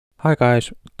Hi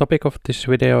guys, topic of this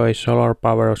video is solar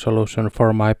power solution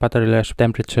for my batteryless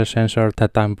temperature sensor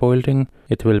that I'm building.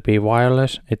 It will be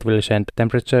wireless, it will send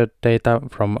temperature data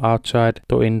from outside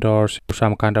to indoors to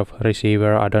some kind of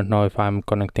receiver. I don't know if I'm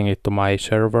connecting it to my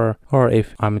server or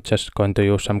if I'm just going to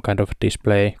use some kind of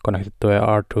display connected to an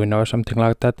Arduino or something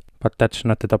like that. But that's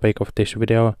not the topic of this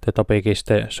video. The topic is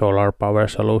the solar power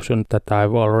solution that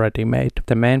I've already made.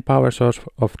 The main power source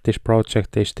of this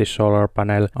project is this solar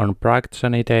panel. On bright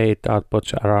sunny day it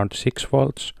outputs around 6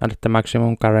 volts and the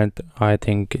maximum current, I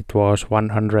think it was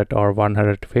 100 or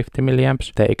 150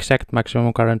 milliamps. The exact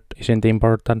maximum current isn't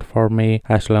important for me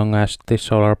as long as this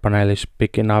solar panel is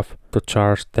big enough to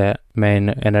charge the main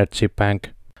energy bank.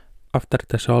 After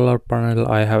the solar panel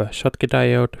I have a Schottky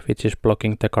diode which is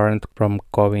blocking the current from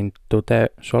going to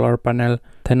the solar panel.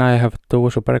 Then I have two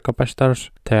supercapacitors.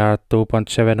 They are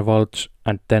 2.7 volts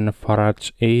and 10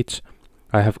 farads each.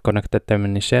 I have connected them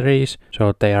in series,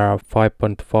 so they are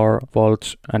 5.4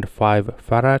 volts and 5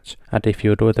 farads. And if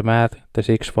you do the math, the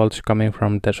 6 volts coming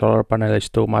from the solar panel is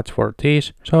too much for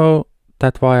these. So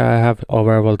that's why I have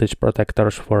overvoltage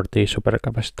protectors for these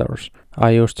supercapacitors.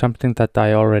 I used something that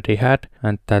I already had,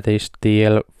 and that is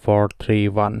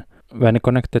TL431. When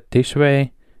connected this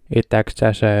way, it acts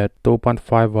as a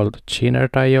 2.5 volt Zener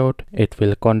diode. It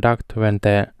will conduct when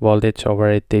the voltage over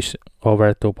it is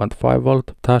over 2.5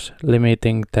 volt, thus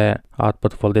limiting the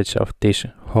output voltage of this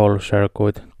whole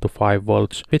circuit to 5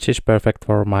 volts, which is perfect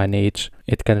for my needs.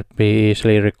 It can be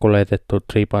easily regulated to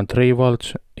 3.3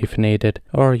 volts if needed,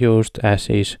 or used as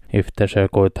is if the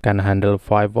circuit can handle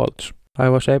 5 volts. I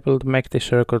was able to make this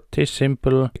circuit this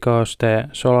simple because the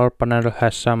solar panel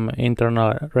has some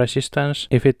internal resistance.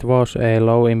 If it was a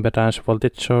low impedance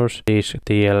voltage source, these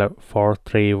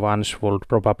TL431s would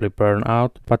probably burn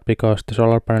out, but because the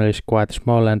solar panel is quite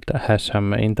small and has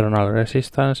some internal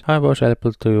resistance, I was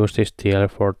able to use these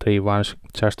TL431s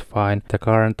just fine. The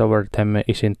current over them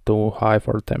isn't too high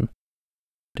for them.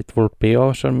 It would be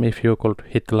awesome if you could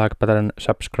hit the like button and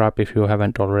subscribe if you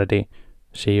haven't already.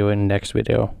 See you in next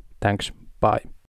video. Thanks, bye.